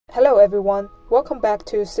Hello everyone, welcome back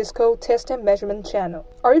to Sisco Test and Measurement channel.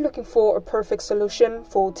 Are you looking for a perfect solution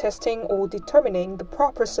for testing or determining the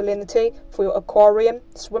proper salinity for your aquarium,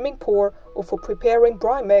 swimming pool, or for preparing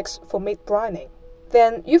brine mix for meat brining?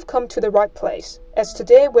 Then you've come to the right place, as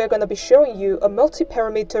today we're going to be showing you a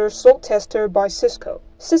multi-parameter salt tester by Sisco.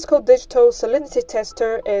 Sisco Digital Salinity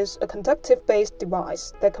Tester is a conductive-based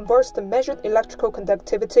device that converts the measured electrical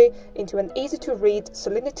conductivity into an easy-to-read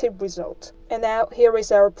salinity result. And now here is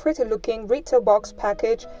our pretty-looking retail box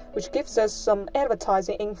package, which gives us some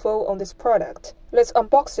advertising info on this product. Let's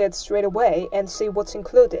unbox it straight away and see what's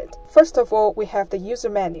included. First of all, we have the user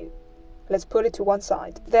menu. Let's put it to one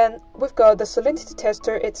side. Then we've got the salinity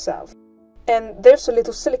tester itself. And there's a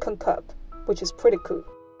little silicone cup, which is pretty cool.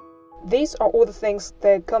 These are all the things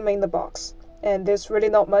that come in the box, and there's really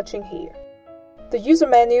not much in here. The user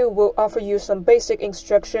menu will offer you some basic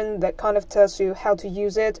instruction that kind of tells you how to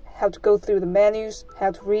use it, how to go through the menus,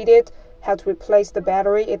 how to read it, how to replace the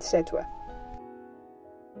battery, etc.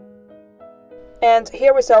 And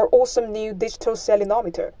here is our awesome new digital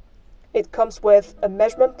salinometer. It comes with a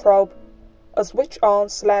measurement probe, a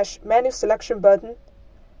switch-on/menu selection button,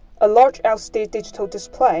 a large LCD digital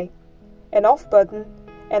display, an off button,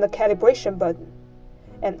 and a calibration button.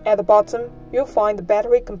 And at the bottom, you'll find the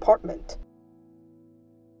battery compartment.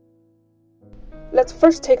 Let's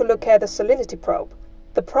first take a look at the salinity probe.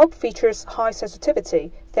 The probe features high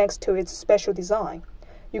sensitivity thanks to its special design.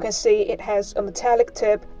 You can see it has a metallic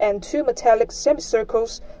tip and two metallic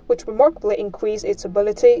semicircles, which remarkably increase its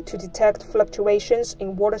ability to detect fluctuations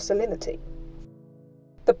in water salinity.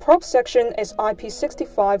 The probe section is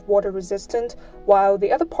IP65 water resistant, while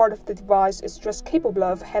the other part of the device is just capable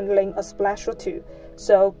of handling a splash or two,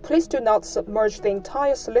 so please do not submerge the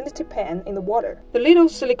entire salinity pan in the water. The little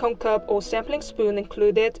silicone cup or sampling spoon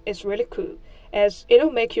included is really cool, as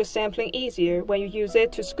it'll make your sampling easier when you use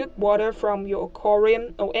it to scoop water from your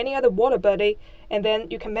aquarium or any other water body, and then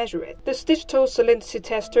you can measure it. This digital salinity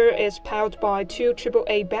tester is powered by two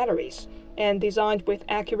AAA batteries, and designed with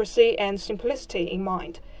accuracy and simplicity in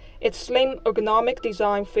mind. Its slim ergonomic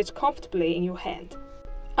design fits comfortably in your hand.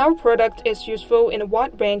 Our product is useful in a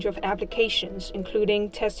wide range of applications, including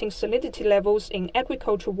testing salinity levels in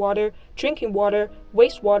agricultural water, drinking water,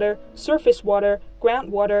 wastewater, surface water,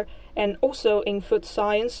 groundwater, and also in food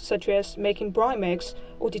science, such as making brine mix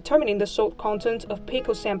or determining the salt content of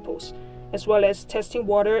pickle samples, as well as testing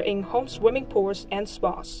water in home swimming pools and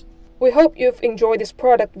spas. We hope you've enjoyed this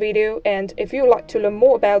product video, and if you'd like to learn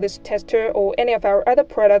more about this tester or any of our other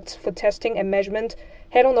products for testing and measurement,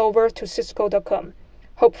 head on over to Sisco.com.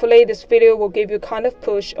 Hopefully this video will give you a kind of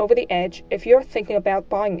push over the edge if you're thinking about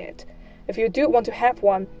buying it. If you do want to have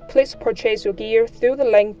one, please purchase your gear through the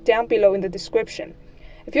link down below in the description.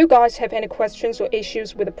 If you guys have any questions or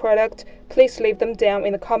issues with the product, please leave them down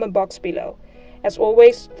in the comment box below. As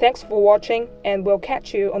always, thanks for watching, and we'll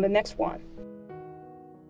catch you on the next one.